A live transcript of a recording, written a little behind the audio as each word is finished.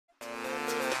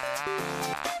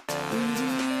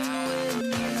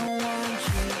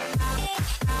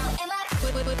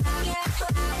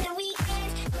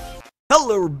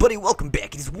Hello everybody, welcome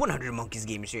back. It is 100 Monkeys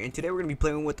Gamers here, and today we're going to be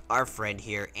playing with our friend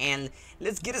here, and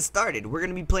let's get it started. We're going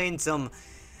to be playing some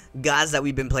gods that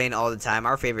we've been playing all the time,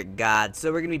 our favorite gods.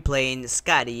 So we're going to be playing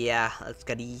Skadi,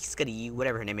 Skadi,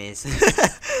 whatever her name is.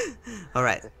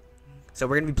 Alright, so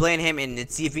we're going to be playing him, and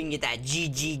let's see if we can get that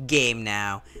GG game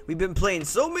now. We've been playing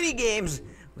so many games,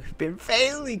 we've been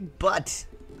failing, but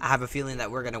I have a feeling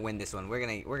that we're going to win this one. We're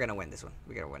going to win this one.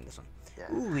 We're going to win this one.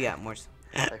 Yeah. Ooh, we got more.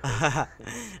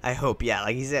 I hope, yeah,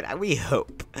 like he said, we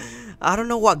hope. I don't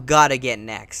know what god to get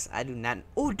next. I do not.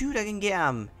 Oh, dude, I can get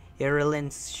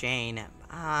Ireland's Shane.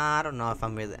 I don't know if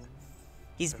I'm really.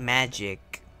 He's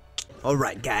magic.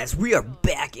 Alright, guys, we are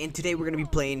back, and today we're gonna be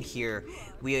playing here.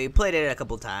 We played it a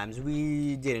couple times.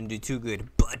 We didn't do too good,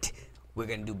 but we're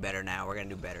gonna do better now. We're gonna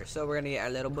do better. So we're gonna get our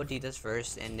little botitas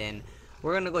first, and then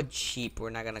we're gonna go cheap. We're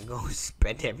not gonna go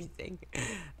spend everything.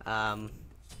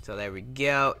 So there we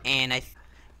go, and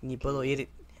ni puedo oír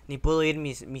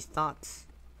mis thoughts.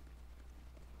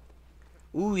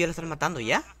 Ya lo están matando,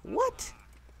 ¿ya? What?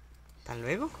 ¿Hasta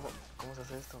luego? ¿Cómo se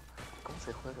hace esto? ¿Cómo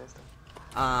se juega esto?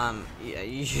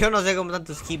 Yo no sé cómo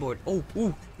tantos keyboard.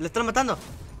 Lo están matando.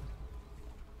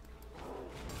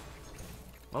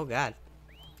 Oh god.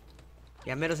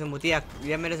 Ya mero se moría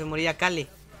Cali.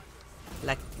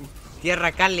 La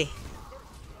tierra Cali.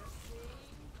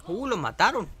 Lo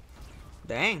mataron.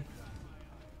 Dang.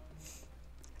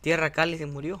 Tierra Cali se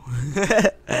murió.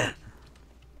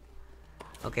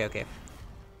 Okay.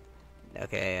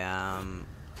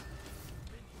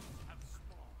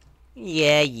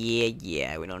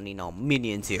 Yeah. We don't need no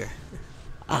minions here.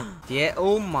 Yeah.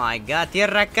 Oh my god.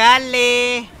 Tierra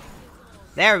Cali.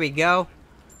 There we go.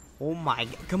 Oh my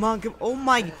god. Come on. Oh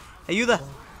my. Ayuda.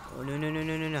 Oh no.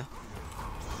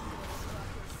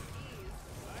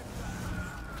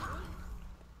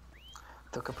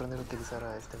 Tengo que aprender a utilizar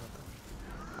a este gato.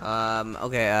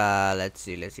 Okay, let's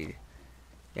see.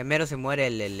 Ya mero se muere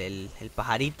el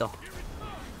pajarito.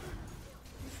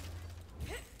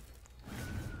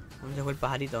 ¿Dónde se fue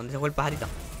el pajarito?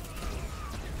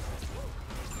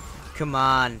 Come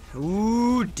on.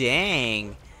 Ooh,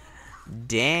 dang.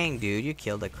 Dang, dude, you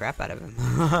killed the crap out of him.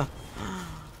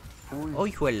 Oh,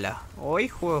 hijuela.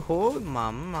 Oh,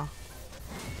 mama.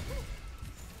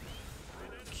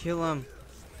 Kill him.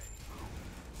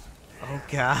 Oh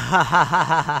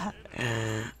god.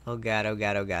 Oh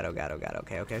god.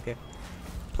 Okay.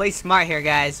 Play smart here,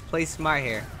 guys. Play smart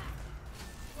here.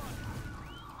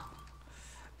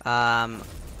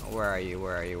 Where are you?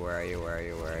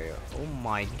 Oh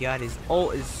my god, his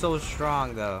ult is so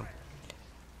strong though.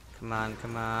 Come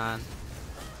on.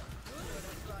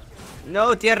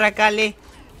 No, Tierra Cali,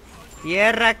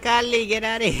 get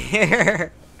out of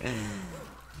here.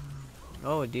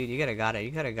 Oh, dude, you could have got her.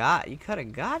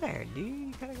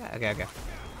 Dude. Okay.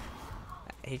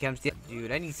 He comes.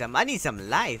 Dude, I need some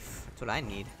life. That's what I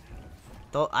need.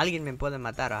 Alguien me puede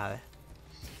matar, a ver.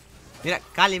 Mira,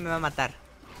 Cali me va a matar.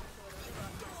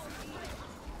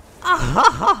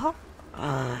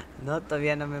 No,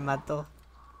 todavía no me mató.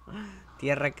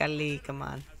 Tierra Cali, come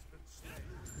on.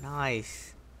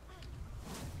 Nice.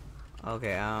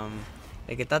 Okay,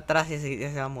 el que está atrás ese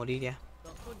se va a morir ya.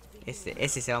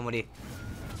 Ese se va a morir.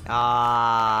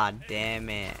 Damn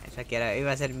it. Esa que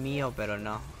iba a ser mío, pero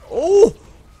no.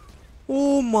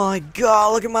 Oh my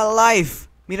god, look at my life.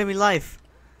 Mira mi life.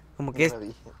 Como que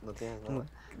no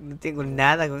tengo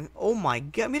nada. Oh my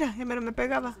god, mira, me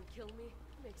pegaba.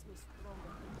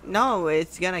 No,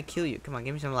 it's gonna kill you. Come on,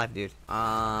 give me some life, dude.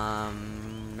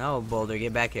 No, Boulder,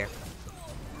 get back here.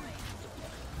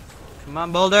 Come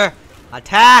on, Boulder.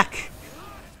 Attack!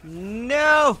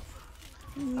 No!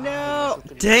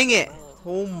 Dang it!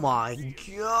 Oh my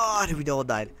god, we all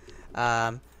died.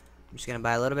 I'm just gonna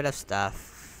buy a little bit of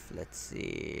stuff. Let's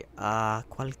see.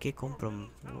 ¿Cuál que compro?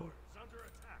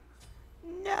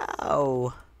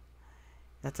 No!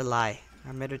 That's a lie.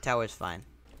 Our middle tower is fine.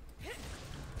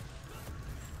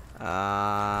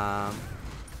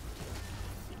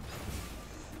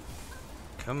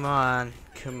 Come on.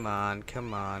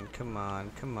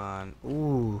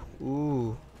 Ooh.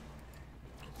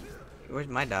 Where's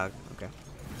my dog? Okay.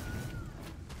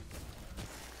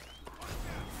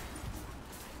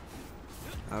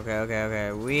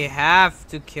 Okay. We have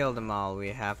to kill them all.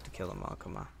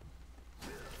 Come on.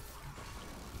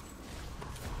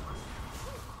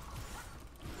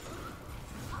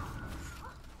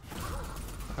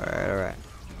 Alright.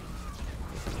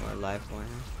 Some more life one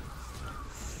here.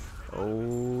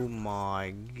 Oh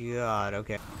my god,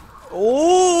 okay.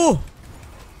 Oh!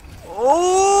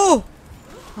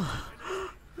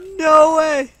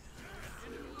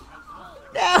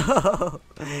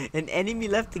 An enemy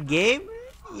left the game?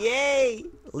 Yay!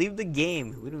 Leave the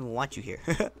game. We don't even want you here.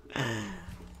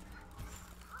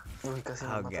 Uy, casi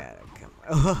Oh me mata. god, come on.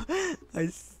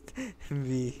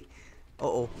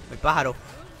 Oh, may pájaro.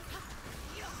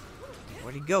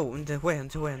 Where'd he go? Where?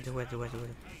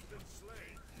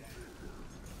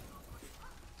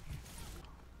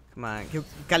 Come on.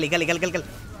 Cali.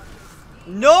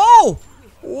 No!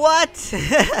 What?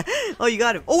 Oh, you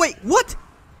got him. Oh, wait, what?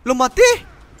 Lo maté?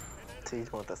 Sí,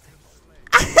 lo mataste.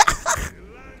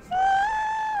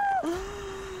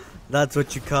 That's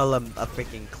what you call a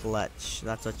freaking clutch.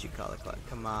 That's what you call a clutch.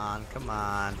 Come on.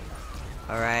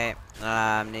 Alright.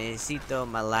 Necesito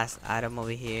my last item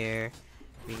over here.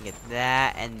 We can get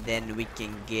that, and then we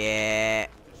can get...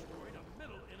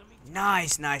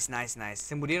 Nice.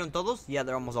 ¿Se murieron todos? Yeah,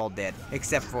 they're almost all dead.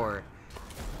 Except for...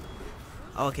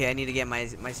 Okay, I need to get my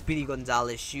Speedy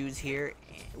Gonzalez shoes here.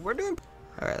 We're doing...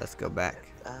 Alright, let's go back.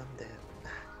 I'm dead.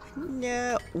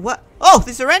 No. What? Oh,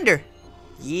 they surrender!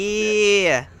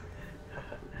 Yeah!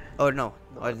 Oh, no.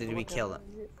 Or did we kill them?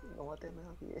 No maté a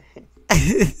nadie.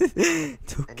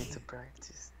 It's I okay. need to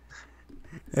practice.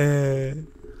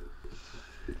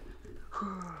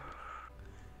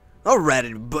 Alright,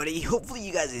 everybody. Hopefully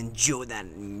you guys enjoyed that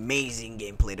amazing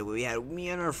gameplay that we had. Me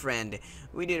and our friend,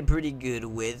 we did pretty good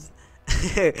with.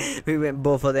 We went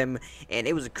both of them, and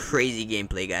it was a crazy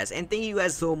gameplay, guys. And thank you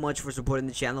guys so much for supporting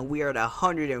the channel. We are at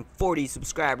 140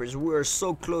 subscribers. We are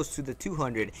so close to the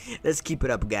 200. Let's keep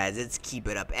it up, guys. Let's keep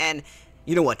it up. And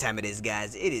you know what time it is,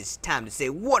 guys. It is time to say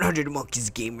 100 Monkeys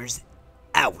Gamers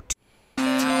out.